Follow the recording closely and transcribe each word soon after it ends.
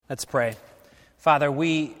Let's pray. Father,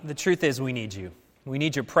 the truth is we need you. We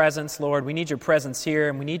need your presence, Lord. We need your presence here,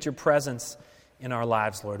 and we need your presence in our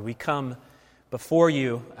lives, Lord. We come before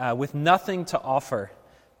you with nothing to offer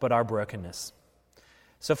but our brokenness.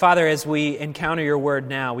 So, Father, as we encounter your word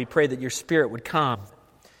now, we pray that your Spirit would come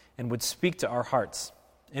and would speak to our hearts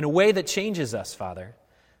in a way that changes us, Father.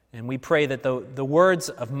 And we pray that the words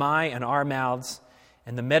of my and our mouths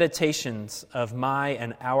and the meditations of my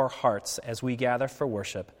and our hearts as we gather for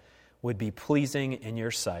worship would be pleasing in your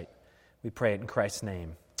sight. We pray it in Christ's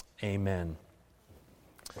name. Amen.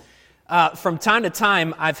 From time to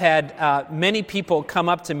time, I've had many people come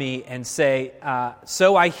up to me and say,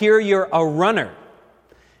 so I hear you're a runner.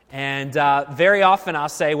 And very often I'll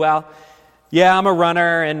say, well, yeah, I'm a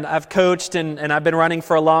runner, and I've coached, and I've been running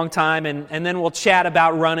for a long time, and then we'll chat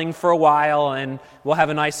about running for a while, and we'll have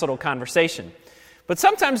a nice little conversation. But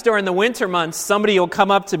sometimes during the winter months, somebody will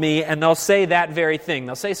come up to me and they'll say that very thing.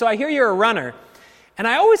 They'll say, so I hear you're a runner. And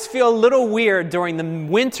I always feel a little weird during the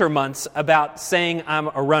winter months about saying I'm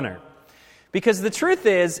a runner. Because the truth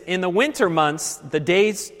is, in the winter months, the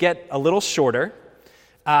days get a little shorter.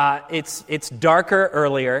 It's darker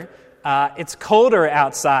earlier. It's colder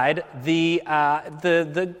outside.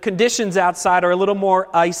 The conditions outside are a little more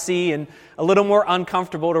icy and a little more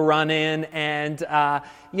uncomfortable to run in. And,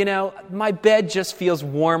 my bed just feels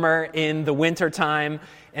warmer in the wintertime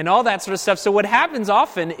and all that sort of stuff. So what happens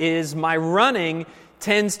often is my running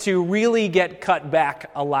tends to really get cut back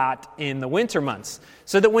a lot in the winter months.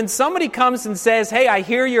 So that when somebody comes and says, hey, I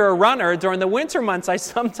hear you're a runner, during the winter months, I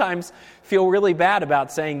sometimes feel really bad about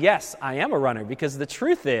saying, yes, I am a runner, because the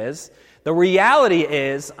truth is, the reality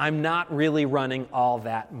is, I'm not really running all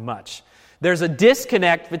that much. There's a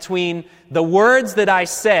disconnect between the words that I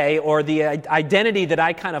say, or the identity that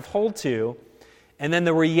I kind of hold to, and then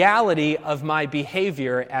the reality of my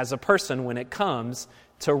behavior as a person when it comes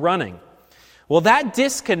to running. Well, that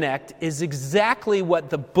disconnect is exactly what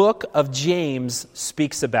the book of James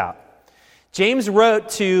speaks about. James wrote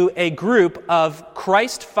to a group of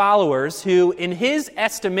Christ followers who, in his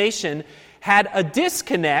estimation, had a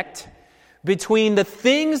disconnect between the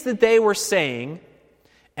things that they were saying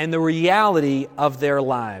and the reality of their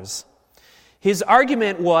lives. His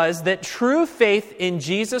argument was that true faith in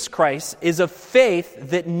Jesus Christ is a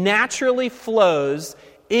faith that naturally flows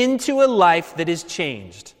into a life that is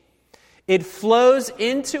changed. It flows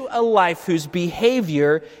into a life whose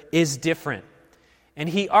behavior is different. And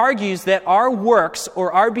he argues that our works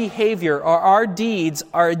or our behavior or our deeds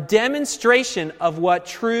are a demonstration of what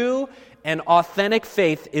true and authentic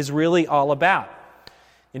faith is really all about.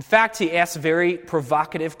 In fact, he asks very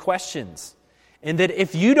provocative questions. And that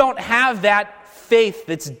if you don't have that faith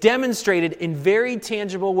that's demonstrated in very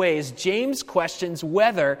tangible ways, James questions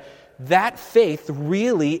whether that faith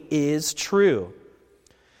really is true.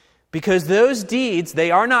 Because those deeds,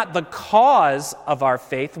 they are not the cause of our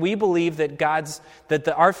faith. We believe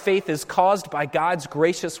that our faith is caused by God's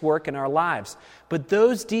gracious work in our lives. But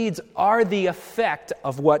those deeds are the effect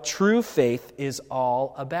of what true faith is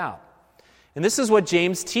all about. And this is what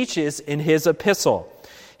James teaches in his epistle.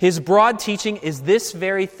 His broad teaching is this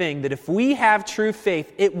very thing, that if we have true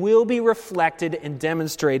faith, it will be reflected and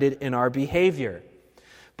demonstrated in our behavior.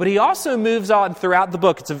 But he also moves on throughout the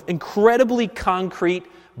book. It's an incredibly concrete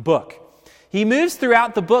book. He moves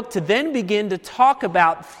throughout the book to then begin to talk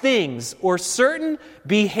about things or certain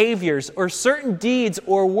behaviors or certain deeds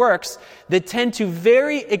or works that tend to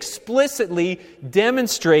very explicitly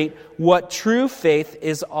demonstrate what true faith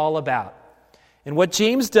is all about. And what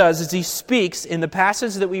James does is he speaks in the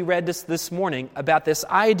passage that we read this morning about this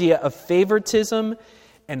idea of favoritism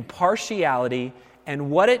and partiality and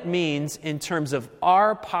what it means in terms of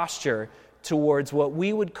our posture towards what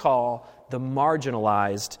we would call the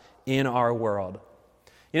marginalized in our world.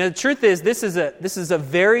 The truth is, this is a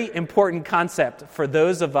very important concept for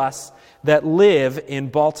those of us that live in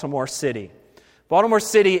Baltimore City. Baltimore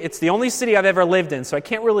City, it's the only city I've ever lived in, so I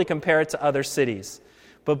can't really compare it to other cities.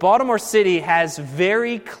 But Baltimore City has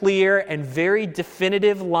very clear and very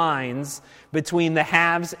definitive lines between the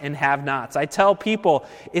haves and have-nots. I tell people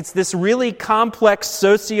it's this really complex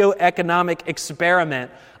socioeconomic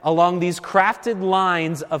experiment along these crafted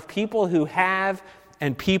lines of people who have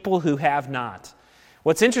and people who have not.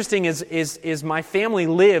 What's interesting is my family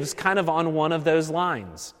lives kind of on one of those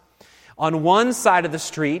lines. On one side of the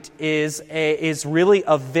street is really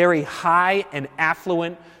a very high and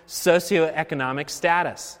affluent socioeconomic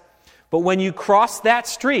status. But when you cross that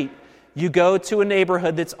street, you go to a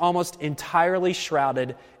neighborhood that's almost entirely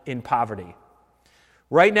shrouded in poverty.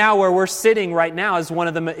 Right now, where we're sitting right now is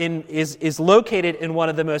located in one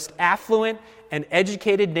of the most affluent and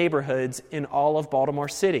educated neighborhoods in all of Baltimore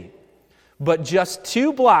City. But just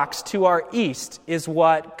 2 blocks to our east is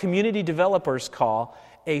what community developers call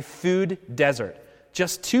a food desert,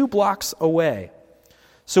 just 2 blocks away.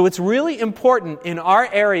 So it's really important in our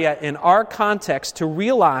area, in our context, to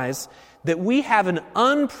realize that we have an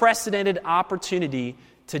unprecedented opportunity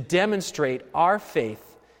to demonstrate our faith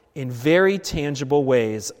in very tangible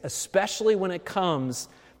ways, especially when it comes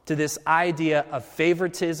to this idea of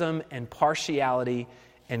favoritism and partiality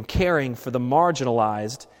and caring for the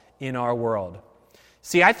marginalized in our world.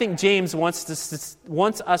 See, I think James wants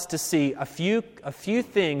us to see a few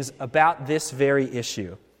things about this very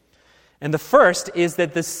issue. And the first is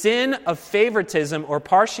that the sin of favoritism or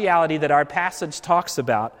partiality that our passage talks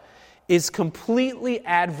about is completely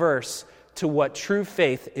adverse to what true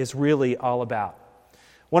faith is really all about.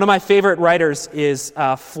 One of my favorite writers is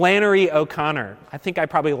Flannery O'Connor. I think I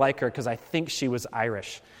probably like her because I think she was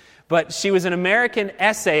Irish. But she was an American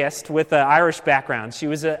essayist with an Irish background. She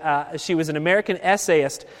was an American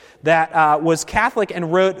essayist that was Catholic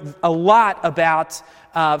and wrote a lot about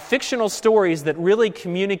fictional stories that really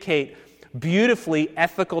communicate beautifully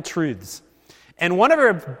ethical truths. And one of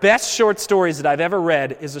her best short stories that I've ever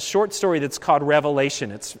read is a short story that's called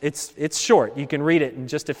Revelation. It's short. You can read it in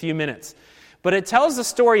just a few minutes. But it tells the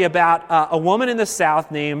story about a woman in the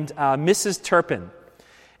South named Mrs. Turpin.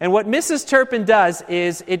 And what Mrs. Turpin does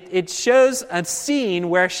is it shows a scene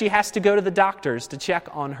where she has to go to the doctors to check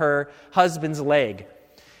on her husband's leg.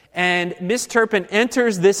 And Miss Turpin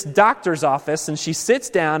enters this doctor's office, and she sits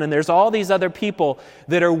down, and there's all these other people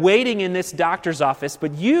that are waiting in this doctor's office.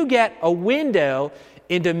 But you get a window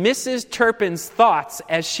into Mrs. Turpin's thoughts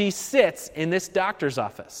as she sits in this doctor's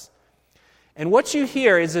office. And what you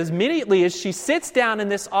hear is immediately as she sits down in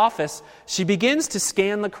this office, she begins to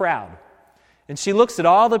scan the crowd. And she looks at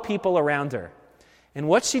all the people around her. And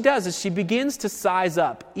what she does is she begins to size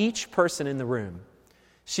up each person in the room.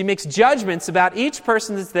 She makes judgments about each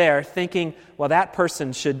person that's there, thinking, well, that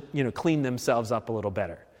person should, clean themselves up a little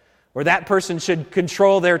better. Or that person should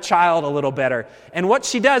control their child a little better. And what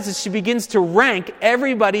she does is she begins to rank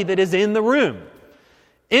everybody that is in the room.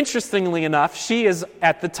 Interestingly enough, she is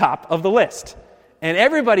at the top of the list. And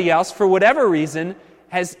everybody else, for whatever reason,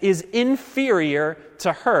 is inferior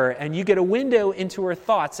to her, and you get a window into her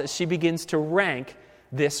thoughts as she begins to rank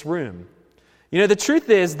this room. The truth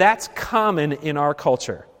is that's common in our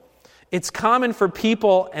culture. It's common for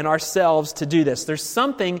people and ourselves to do this. There's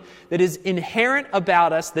something that is inherent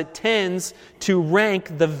about us that tends to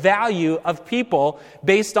rank the value of people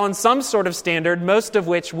based on some sort of standard, most of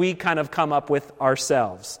which we kind of come up with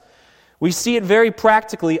ourselves. We see it very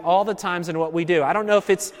practically all the times in what we do. I don't know if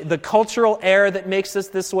it's the cultural error that makes us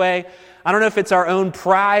this way. I don't know if it's our own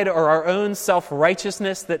pride or our own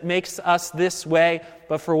self-righteousness that makes us this way.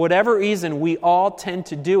 But for whatever reason, we all tend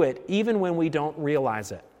to do it, even when we don't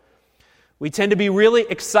realize it. We tend to be really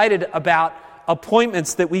excited about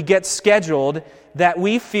appointments that we get scheduled that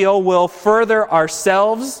we feel will further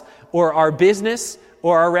ourselves or our business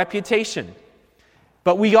or our reputation.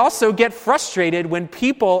 But we also get frustrated when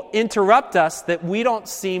people interrupt us that we don't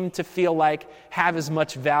seem to feel like have as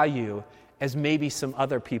much value as maybe some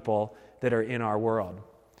other people that are in our world.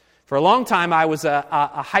 For a long time, I was a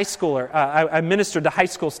high schooler. I ministered to high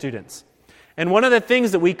school students. And one of the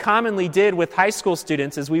things that we commonly did with high school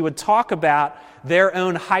students is we would talk about their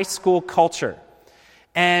own high school culture.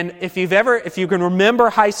 And if you can remember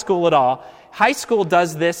high school at all, high school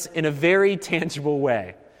does this in a very tangible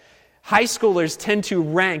way. High schoolers tend to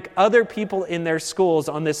rank other people in their schools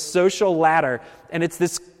on this social ladder, and it's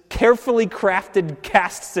this carefully crafted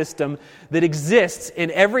caste system that exists in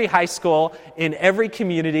every high school, in every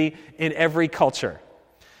community, in every culture.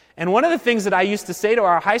 And one of the things that I used to say to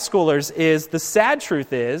our high schoolers is, the sad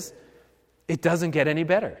truth is, it doesn't get any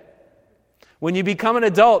better. When you become an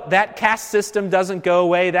adult, that caste system doesn't go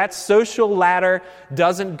away. That social ladder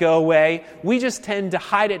doesn't go away. We just tend to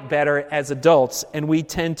hide it better as adults, and we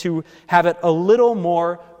tend to have it a little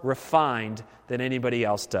more refined than anybody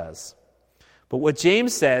else does. But what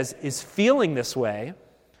James says is feeling this way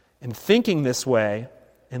and thinking this way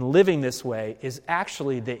and living this way is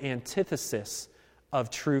actually the antithesis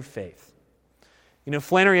of true faith.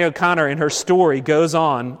 Flannery O'Connor in her story goes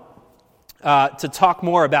on to talk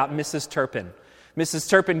more about Mrs. Turpin. Mrs.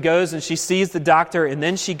 Turpin goes and she sees the doctor, and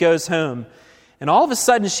then she goes home. And all of a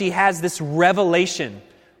sudden she has this revelation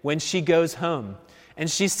when she goes home. And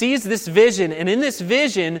she sees this vision, and in this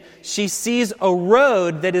vision she sees a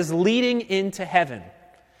road that is leading into heaven.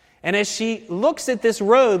 And as she looks at this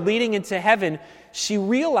road leading into heaven, she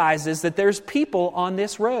realizes that there's people on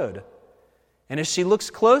this road. And as she looks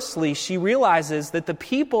closely, she realizes that the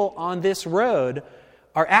people on this road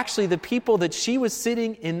are actually the people that she was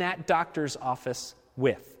sitting in that doctor's office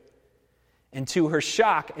with. And to her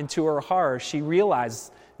shock and to her horror, she realizes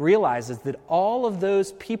that all of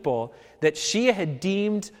those people that she had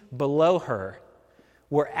deemed below her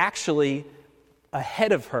were actually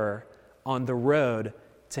ahead of her on the road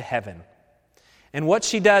to heaven. And what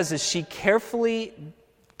she does is she carefully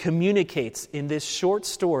communicates in this short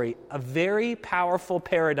story a very powerful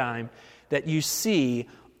paradigm that you see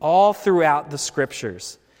all throughout the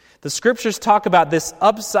Scriptures. The Scriptures talk about this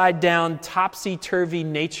upside-down, topsy-turvy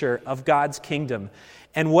nature of God's kingdom.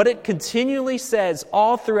 And what it continually says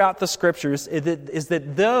all throughout the Scriptures is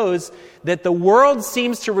that those that the world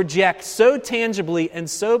seems to reject so tangibly and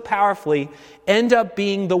so powerfully end up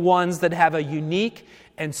being the ones that have a unique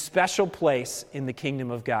and special place in the kingdom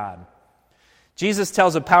of God. Jesus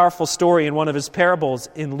tells a powerful story in one of his parables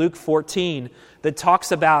in Luke 14 that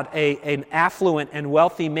talks about an affluent and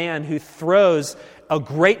wealthy man who throws a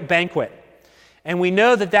great banquet. And we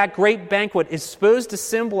know that that great banquet is supposed to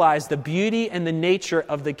symbolize the beauty and the nature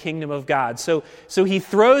of the kingdom of God. So he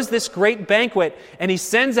throws this great banquet and he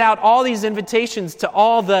sends out all these invitations to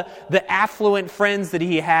all the affluent friends that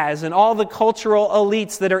he has and all the cultural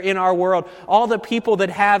elites that are in our world, all the people that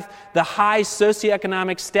have the high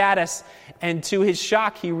socioeconomic status. And to his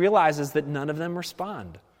shock, he realizes that none of them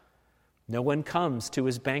respond. No one comes to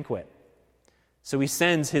his banquet. So he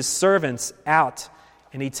sends his servants out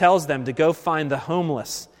and he tells them to go find the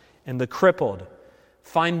homeless and the crippled,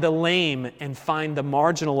 find the lame and find the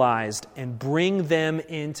marginalized, and bring them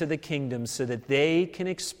into the kingdom so that they can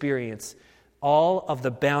experience all of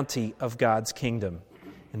the bounty of God's kingdom.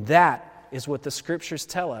 And that is what the Scriptures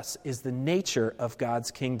tell us is the nature of God's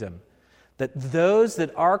kingdom. That those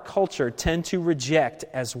that our culture tend to reject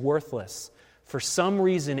as worthless, for some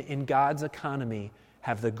reason in God's economy,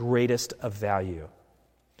 have the greatest of value.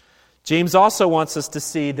 James also wants us to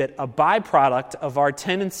see that a byproduct of our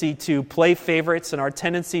tendency to play favorites and our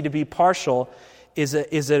tendency to be partial is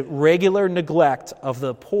a regular neglect of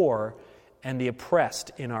the poor and the oppressed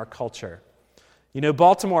in our culture. You know,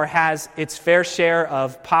 Baltimore has its fair share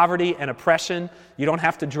of poverty and oppression. You don't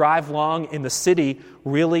have to drive long in the city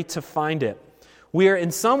really to find it. We are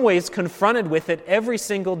in some ways confronted with it every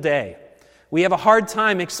single day. We have a hard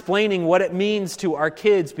time explaining what it means to our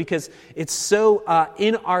kids because it's so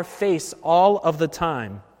in our face all of the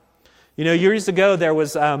time. You know, years ago there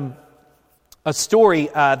was a story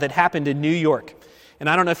that happened in New York. And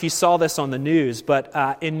I don't know if you saw this on the news,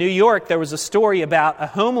 but in New York there was a story about a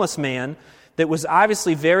homeless man that was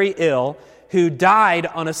obviously very ill who died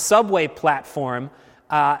on a subway platform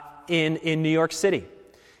in New York City.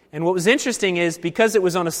 And what was interesting is because it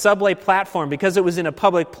was on a subway platform, because it was in a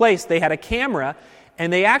public place, they had a camera,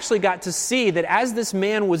 and they actually got to see that as this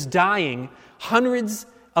man was dying, hundreds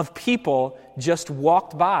of people just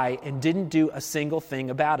walked by and didn't do a single thing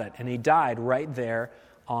about it. And he died right there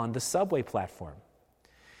on the subway platform.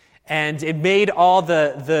 And it made all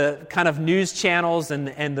the kind of news channels and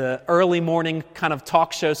the early morning kind of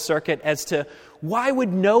talk show circuit as to why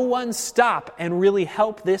would no one stop and really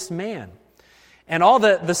help this man? And all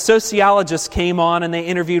the sociologists came on and they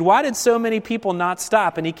interviewed, why did so many people not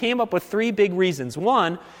stop? And he came up with three big reasons.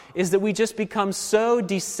 One is that we just become so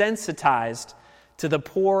desensitized to the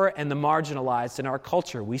poor and the marginalized in our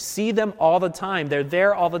culture. We see them all the time. They're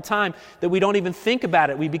there all the time that we don't even think about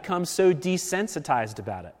it. We become so desensitized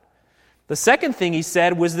about it. The second thing he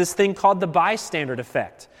said was this thing called the bystander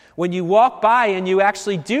effect. When you walk by and you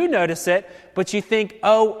actually do notice it, but you think,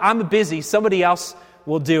 oh, I'm busy, somebody else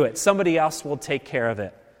will do it. Somebody else will take care of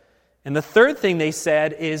it. And the third thing they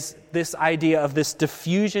said is this idea of this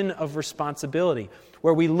diffusion of responsibility,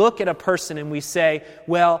 where we look at a person and we say,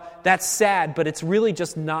 well, that's sad, but it's really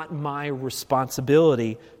just not my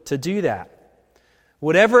responsibility to do that.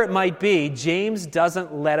 Whatever it might be, James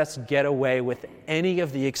doesn't let us get away with any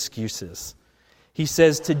of the excuses. He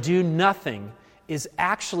says to do nothing is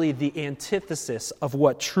actually the antithesis of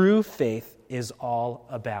what true faith is all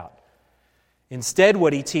about. Instead,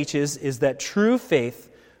 what he teaches is that true faith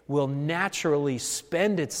will naturally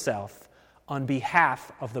spend itself on behalf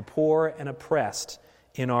of the poor and oppressed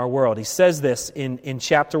in our world. He says this in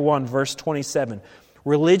chapter 1, verse 27.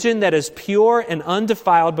 Religion that is pure and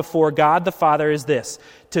undefiled before God the Father is this,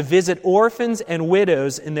 to visit orphans and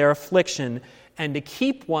widows in their affliction and to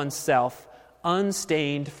keep oneself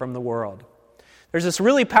unstained from the world. There's this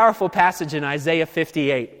really powerful passage in Isaiah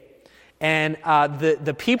 58. And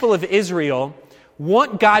the people of Israel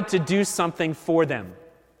want God to do something for them.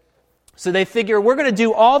 So they figure we're going to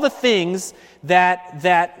do all the things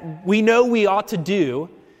that we know we ought to do,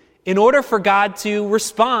 in order for God to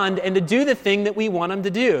respond and to do the thing that we want Him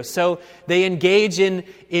to do. So they engage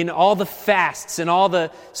in all the fasts and all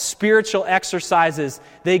the spiritual exercises.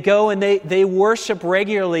 They go and they worship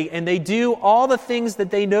regularly, and they do all the things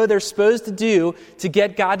that they know they're supposed to do to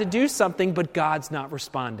get God to do something, but God's not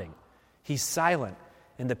responding. He's silent,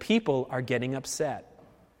 and the people are getting upset.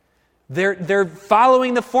 They're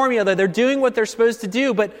following the formula. They're doing what they're supposed to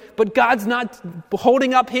do, but God's not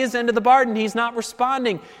holding up His end of the bargain. He's not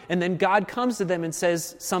responding. And then God comes to them and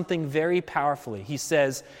says something very powerfully. He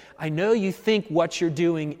says, I know you think what you're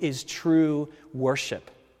doing is true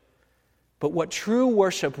worship. But what true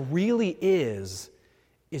worship really is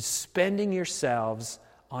spending yourselves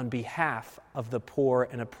on behalf of the poor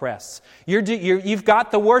and oppressed. You've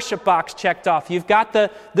got the worship box checked off. You've got the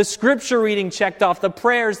scripture reading checked off, the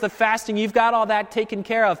prayers, the fasting. You've got all that taken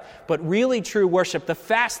care of. But really true worship, the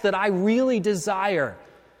fast that I really desire,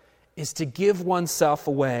 is to give oneself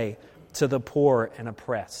away to the poor and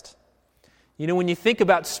oppressed. You know, when you think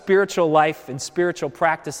about spiritual life and spiritual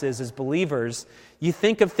practices as believers, you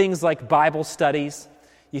think of things like Bible studies.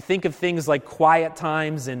 You think of things like quiet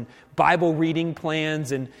times and Bible reading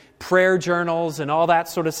plans and prayer journals and all that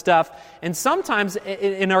sort of stuff. And sometimes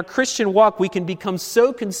in our Christian walk, we can become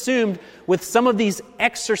so consumed with some of these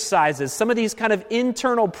exercises, some of these kind of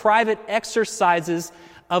internal private exercises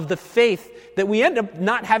of the faith that we end up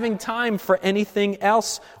not having time for anything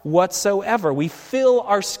else whatsoever. We fill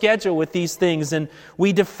our schedule with these things, and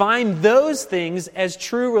we define those things as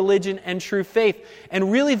true religion and true faith.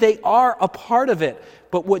 And really they are a part of it.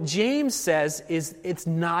 But what James says is it's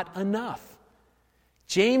not enough.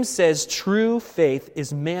 James says true faith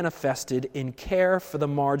is manifested in care for the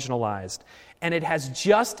marginalized, and it has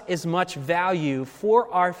just as much value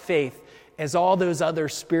for our faith as all those other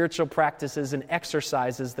spiritual practices and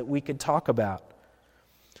exercises that we could talk about.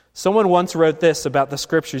 Someone once wrote this about the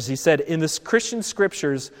Scriptures. He said, in the Christian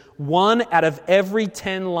Scriptures, 1 out of every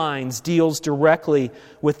 10 lines deals directly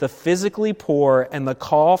with the physically poor and the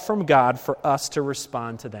call from God for us to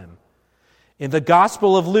respond to them. In the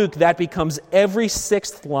Gospel of Luke, that becomes every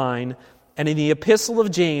 6th line, and in the Epistle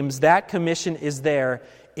of James, that commission is there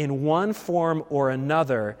in one form or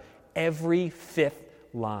another every 5th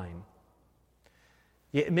line.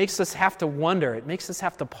 It makes us have to wonder, it makes us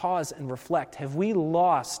have to pause and reflect. Have we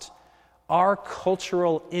lost our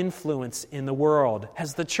cultural influence in the world?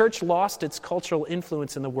 Has the church lost its cultural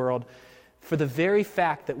influence in the world for the very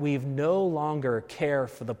fact that we no longer care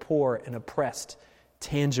for the poor and oppressed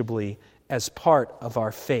tangibly as part of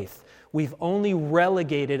our faith? We've only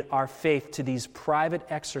relegated our faith to these private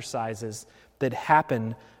exercises that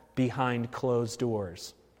happen behind closed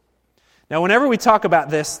doors. Now, whenever we talk about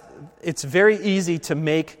this, it's very easy to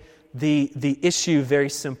make the issue very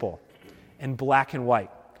simple and black and white,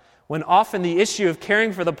 when often the issue of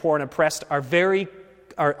caring for the poor and oppressed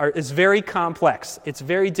is very complex. It's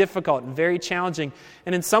very difficult and very challenging.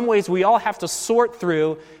 And in some ways, we all have to sort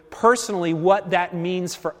through personally what that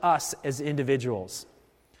means for us as individuals.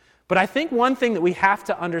 But I think one thing that we have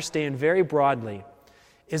to understand very broadly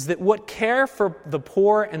is that what care for the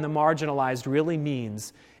poor and the marginalized really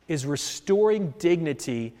means is restoring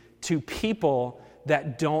dignity to people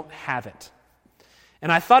that don't have it.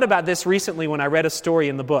 And I thought about this recently when I read a story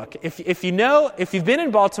in the book. If you've been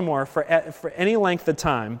in Baltimore for any length of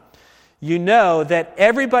time, you know that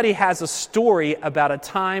everybody has a story about a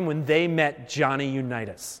time when they met Johnny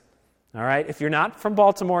Unitas. All right? If you're not from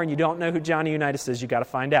Baltimore and you don't know who Johnny Unitas is, you got to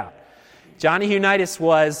find out. Johnny Unitas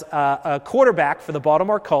was a quarterback for the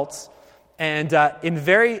Baltimore Colts, and in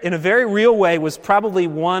a very real way was probably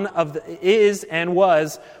one of the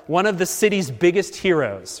city's biggest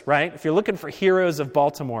heroes, right? If you're looking for heroes of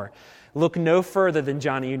Baltimore, look no further than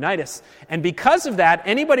Johnny Unitas. And because of that,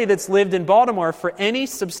 anybody that's lived in Baltimore for any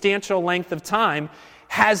substantial length of time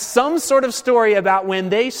has some sort of story about when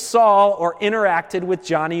they saw or interacted with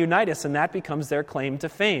Johnny Unitas, and that becomes their claim to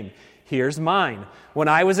fame. Here's mine. When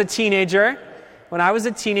I was a teenager,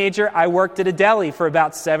 I worked at a deli for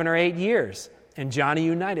about 7 or 8 years. And Johnny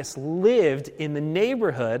Unitas lived in the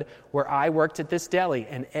neighborhood where I worked at this deli.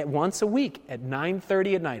 And once a week at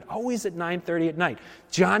 9:30 at night, always at 9:30 at night,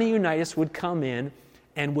 Johnny Unitas would come in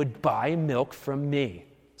and would buy milk from me.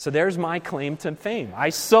 So there's my claim to fame. I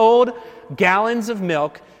sold gallons of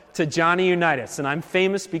milk to Johnny Unitas, and I'm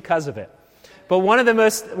famous because of it. But one of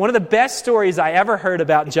the best stories I ever heard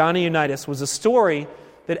about Johnny Unitas was a story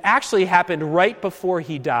that actually happened right before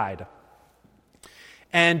he died.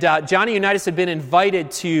 And Johnny Unitas had been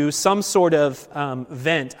invited to some sort of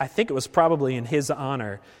event, I think it was probably in his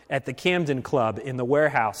honor, at the Camden Club in the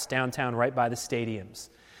warehouse downtown right by the stadiums.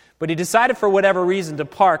 But he decided for whatever reason to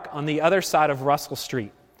park on the other side of Russell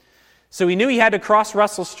Street. So he knew he had to cross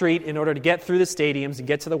Russell Street in order to get through the stadiums and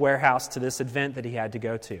get to the warehouse to this event that he had to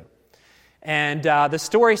go to. And the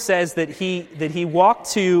story says that he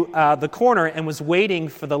walked to the corner and was waiting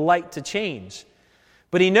for the light to change.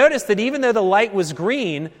 But he noticed that even though the light was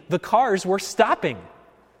green, the cars were stopping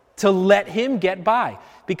to let him get by,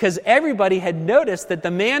 because everybody had noticed that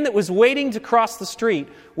the man that was waiting to cross the street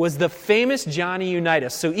was the famous Johnny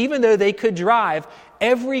Unitas. So even though they could drive,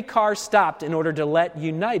 every car stopped in order to let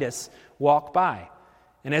Unitas walk by.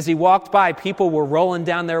 And as he walked by, people were rolling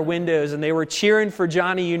down their windows and they were cheering for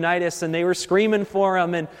Johnny Unitas and they were screaming for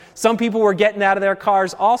him. And some people were getting out of their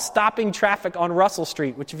cars, all stopping traffic on Russell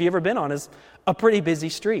Street, which if you've ever been on is a pretty busy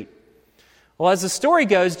street. Well, as the story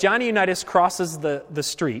goes, Johnny Unitas crosses the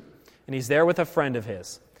street and he's there with a friend of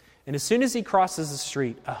his. And as soon as he crosses the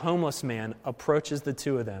street, a homeless man approaches the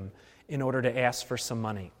two of them in order to ask for some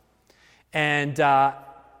money. And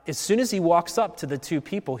as soon as he walks up to the two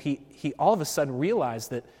people, he all of a sudden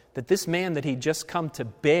realized that this man that he'd just come to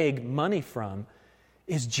beg money from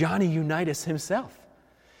is Johnny Unitas himself.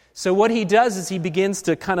 So what he does is he begins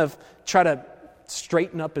to kind of try to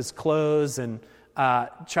straighten up his clothes and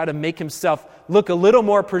try to make himself look a little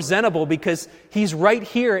more presentable, because he's right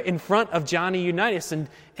here in front of Johnny Unitas.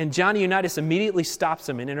 And Johnny Unitas immediately stops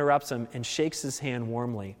him and interrupts him and shakes his hand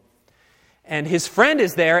warmly. And his friend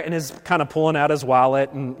is there and is kind of pulling out his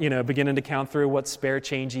wallet and, beginning to count through what spare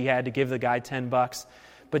change he had to give the guy $10.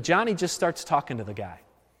 But Johnny just starts talking to the guy.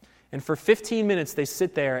 And for 15 minutes, they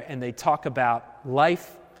sit there and they talk about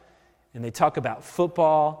life and they talk about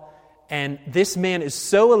football. And this man is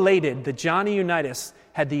so elated that Johnny Unitas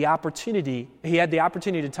had the opportunity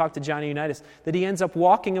to talk to Johnny Unitas, that he ends up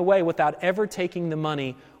walking away without ever taking the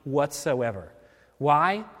money whatsoever.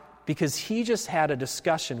 Why? Because he just had a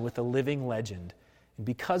discussion with a living legend. And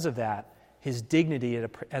because of that, his dignity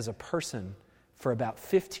as a person for about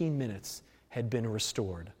 15 minutes had been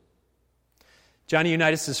restored. Johnny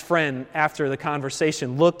Unitas' friend, after the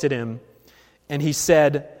conversation, looked at him and he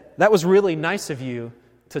said, "That was really nice of you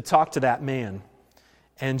to talk to that man."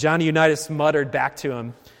 And Johnny Unitas muttered back to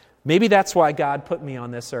him, "Maybe that's why God put me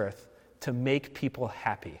on this earth, to make people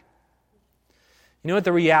happy." You know what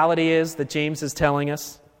the reality is that James is telling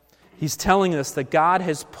us? He's telling us that God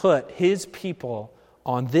has put his people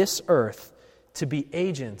on this earth to be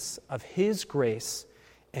agents of his grace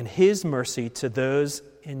and his mercy to those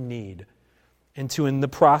in need, and to in the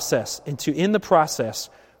process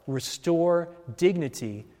restore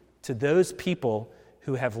dignity to those people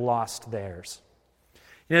who have lost theirs.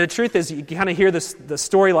 The truth is, you kind of hear the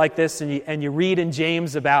story like this, and you read in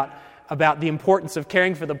James about the importance of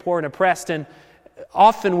caring for the poor and oppressed, and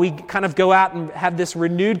often we kind of go out and have this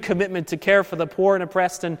renewed commitment to care for the poor and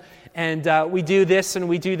oppressed, and we do this and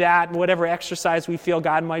we do that, and whatever exercise we feel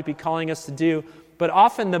God might be calling us to do. But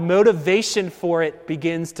often the motivation for it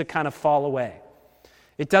begins to kind of fall away.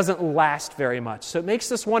 It doesn't last very much. So it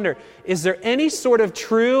makes us wonder, is there any sort of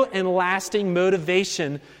true and lasting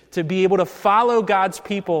motivation to be able to follow God's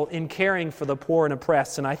people in caring for the poor and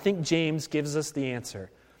oppressed? And I think James gives us the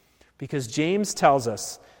answer, because James tells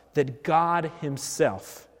us that God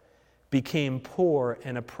himself became poor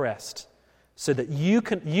and oppressed so that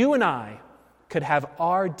you and I could have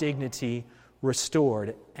our dignity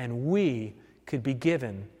restored and we could be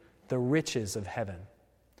given the riches of heaven.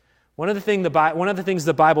 One of the things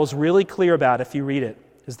the Bible's really clear about, if you read it,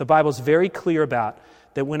 is the Bible's very clear about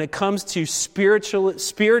that when it comes to spiritually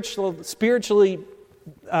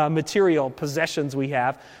material possessions we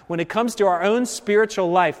have, when it comes to our own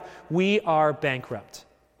spiritual life, we are bankrupt.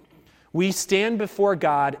 We stand before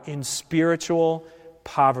God in spiritual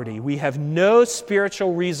poverty. We have no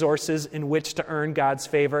spiritual resources in which to earn God's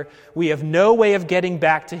favor. We have no way of getting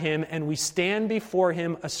back to him, and we stand before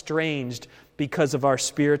him estranged because of our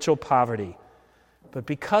spiritual poverty. But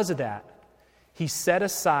because of that, he set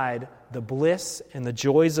aside the bliss and the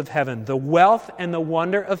joys of heaven, the wealth and the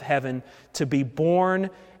wonder of heaven, to be born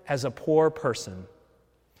as a poor person,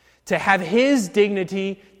 to have his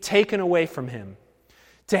dignity taken away from him,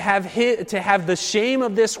 to have the shame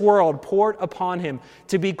of this world poured upon him,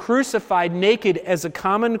 to be crucified naked as a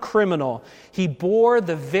common criminal. He bore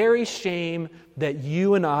the very shame that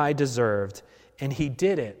you and I deserved, and he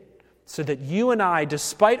did it so that you and I,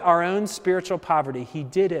 despite our own spiritual poverty, he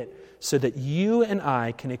did it so that you and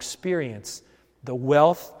I can experience the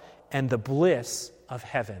wealth and the bliss of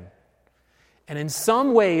heaven. And in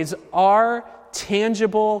some ways, our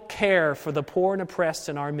tangible care for the poor and oppressed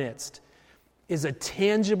in our midst is a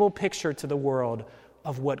tangible picture to the world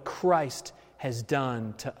of what Christ has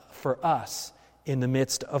done for us in the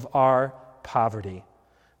midst of our poverty.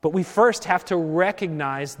 But we first have to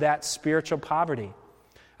recognize that spiritual poverty.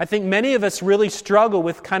 I think many of us really struggle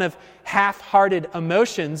with kind of half-hearted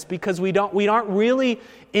emotions because we aren't really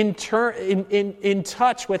in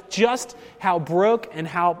touch with just how broke and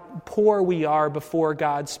how poor we are before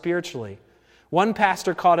God spiritually. One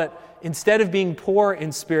pastor called it, instead of being poor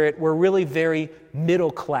in spirit, we're really very middle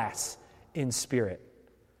class in spirit.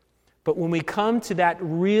 But when we come to that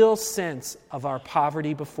real sense of our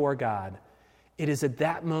poverty before God, it is at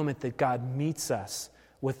that moment that God meets us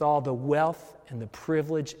with all the wealth and the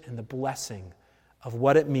privilege and the blessing of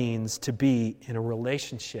what it means to be in a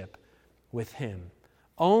relationship with Him.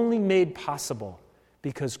 Only made possible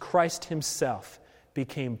because Christ Himself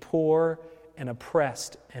became poor and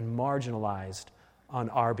oppressed and marginalized on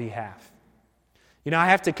our behalf. You know, I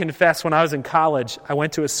have to confess, when I was in college, I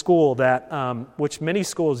went to a school that, which many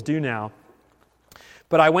schools do now,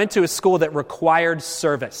 but I went to a school that required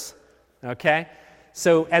service, okay?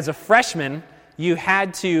 So as a freshman, you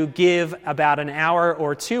had to give about an hour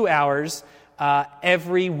or 2 hours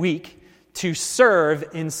every week to serve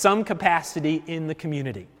in some capacity in the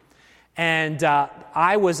community. And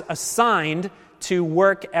I was assigned to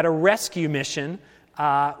work at a rescue mission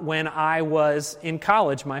when I was in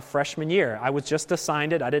college my freshman year. I was just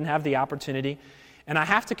assigned it. I didn't have the opportunity. And I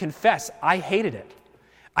have to confess, I hated it.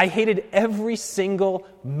 I hated every single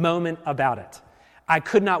moment about it. I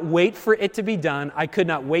could not wait for it to be done. I could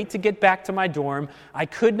not wait to get back to my dorm. I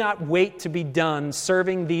could not wait to be done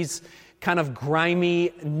serving these kind of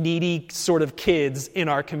grimy, needy sort of kids in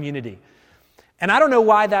our community. And I don't know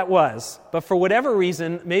why that was, but for whatever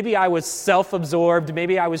reason, maybe I was self-absorbed,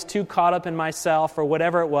 maybe I was too caught up in myself or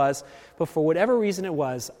whatever it was, but for whatever reason it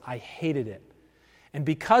was, I hated it. And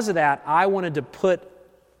because of that, I wanted to put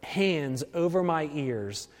hands over my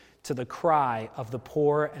ears to the cry of the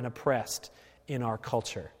poor and oppressed in our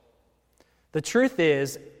culture. The truth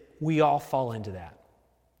is, we all fall into that.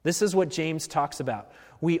 This is what James talks about.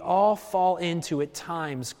 We all fall into, at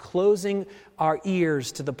times, closing our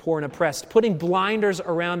ears to the poor and oppressed, putting blinders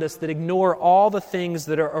around us that ignore all the things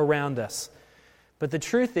that are around us. But the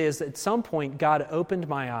truth is, at some point, God opened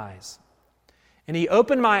my eyes. And He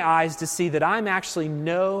opened my eyes to see that I'm actually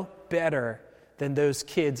no better than those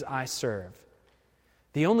kids I serve.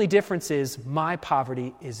 The only difference is my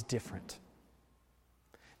poverty is different.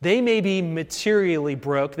 They may be materially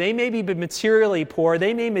broke, they may be materially poor,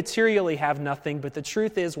 they may materially have nothing, but the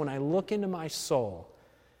truth is, when I look into my soul,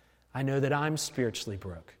 I know that I'm spiritually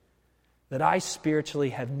broke, that I spiritually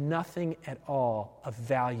have nothing at all of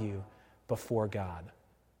value before God.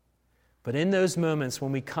 But in those moments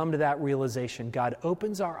when we come to that realization, God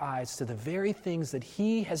opens our eyes to the very things that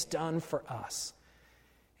He has done for us,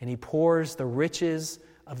 and He pours the riches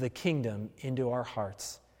of the kingdom into our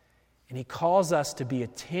hearts. And He calls us to be a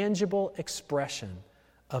tangible expression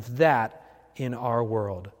of that in our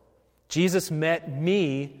world. Jesus met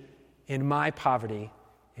me in my poverty,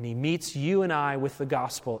 and He meets you and I with the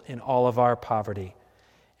gospel in all of our poverty.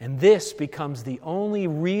 And this becomes the only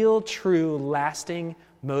real, true, lasting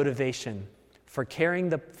motivation for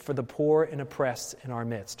caring for the poor and oppressed in our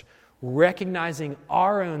midst. Recognizing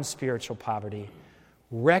our own spiritual poverty,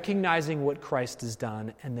 recognizing what Christ has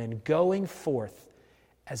done, and then going forth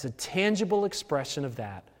as a tangible expression of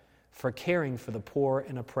that for caring for the poor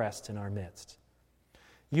and oppressed in our midst.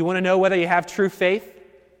 You want to know whether you have true faith?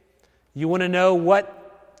 You want to know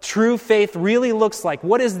what true faith really looks like?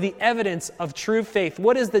 What is the evidence of true faith?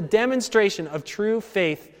 What is the demonstration of true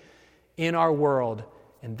faith in our world?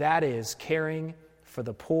 And that is caring for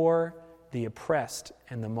the poor, the oppressed,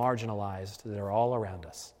 and the marginalized that are all around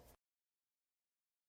us.